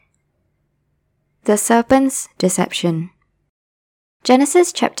The Serpent's Deception.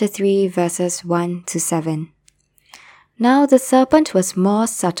 Genesis chapter 3 verses 1 to 7. Now the serpent was more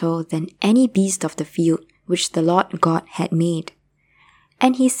subtle than any beast of the field which the Lord God had made.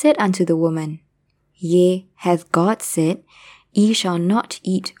 And he said unto the woman, Yea, hath God said, Ye shall not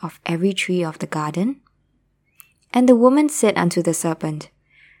eat of every tree of the garden? And the woman said unto the serpent,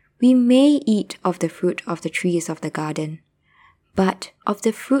 We may eat of the fruit of the trees of the garden. But of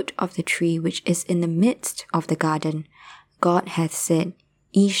the fruit of the tree which is in the midst of the garden, God hath said,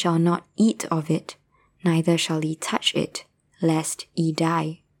 Ye shall not eat of it, neither shall ye touch it, lest ye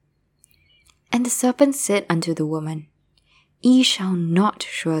die. And the serpent said unto the woman, Ye shall not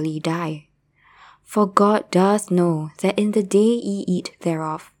surely die. For God doth know that in the day ye eat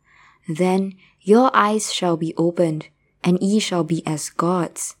thereof, then your eyes shall be opened, and ye shall be as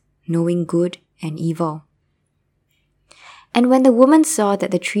gods, knowing good and evil. And when the woman saw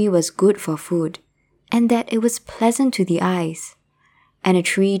that the tree was good for food, and that it was pleasant to the eyes, and a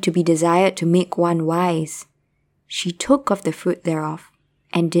tree to be desired to make one wise, she took of the fruit thereof,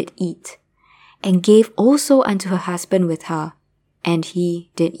 and did eat, and gave also unto her husband with her, and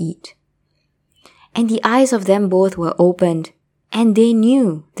he did eat. And the eyes of them both were opened, and they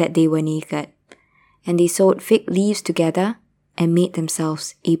knew that they were naked. And they sewed fig leaves together, and made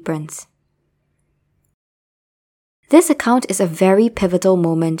themselves aprons. This account is a very pivotal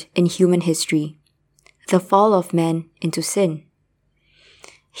moment in human history, the fall of man into sin.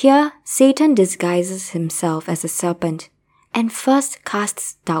 Here, Satan disguises himself as a serpent and first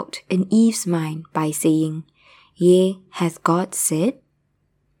casts doubt in Eve's mind by saying, Yea, hath God said?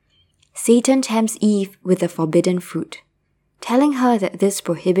 Satan tempts Eve with the forbidden fruit, telling her that this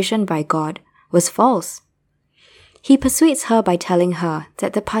prohibition by God was false. He persuades her by telling her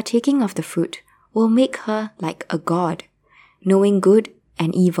that the partaking of the fruit will make her like a god, knowing good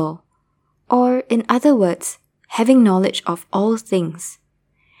and evil, or in other words, having knowledge of all things.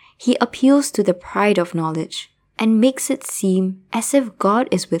 He appeals to the pride of knowledge and makes it seem as if God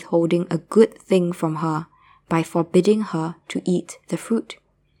is withholding a good thing from her by forbidding her to eat the fruit.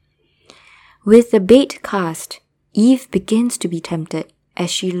 With the bait cast, Eve begins to be tempted as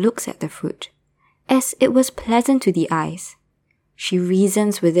she looks at the fruit, as it was pleasant to the eyes. She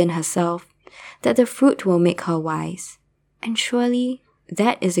reasons within herself that the fruit will make her wise, and surely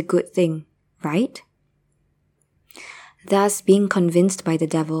that is a good thing, right? Thus, being convinced by the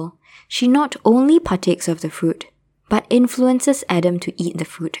devil, she not only partakes of the fruit, but influences Adam to eat the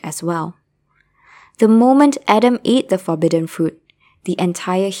fruit as well. The moment Adam ate the forbidden fruit, the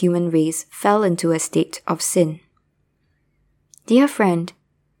entire human race fell into a state of sin. Dear friend,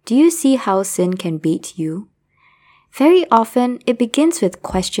 do you see how sin can bait you? Very often, it begins with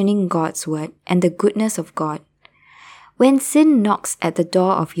questioning God's word and the goodness of God. When sin knocks at the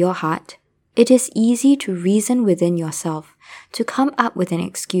door of your heart, it is easy to reason within yourself, to come up with an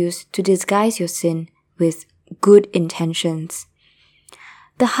excuse to disguise your sin with good intentions.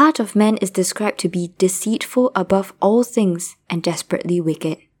 The heart of man is described to be deceitful above all things and desperately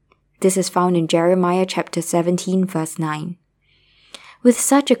wicked. This is found in Jeremiah chapter 17 verse 9. With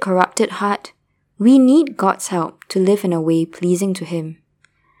such a corrupted heart, we need God's help to live in a way pleasing to Him.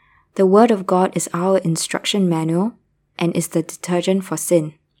 The Word of God is our instruction manual and is the detergent for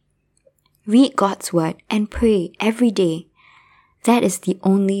sin. Read God's Word and pray every day. That is the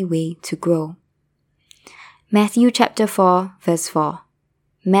only way to grow. Matthew chapter 4 verse 4.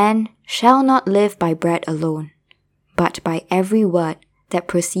 Man shall not live by bread alone, but by every word that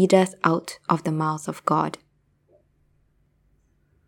proceedeth out of the mouth of God.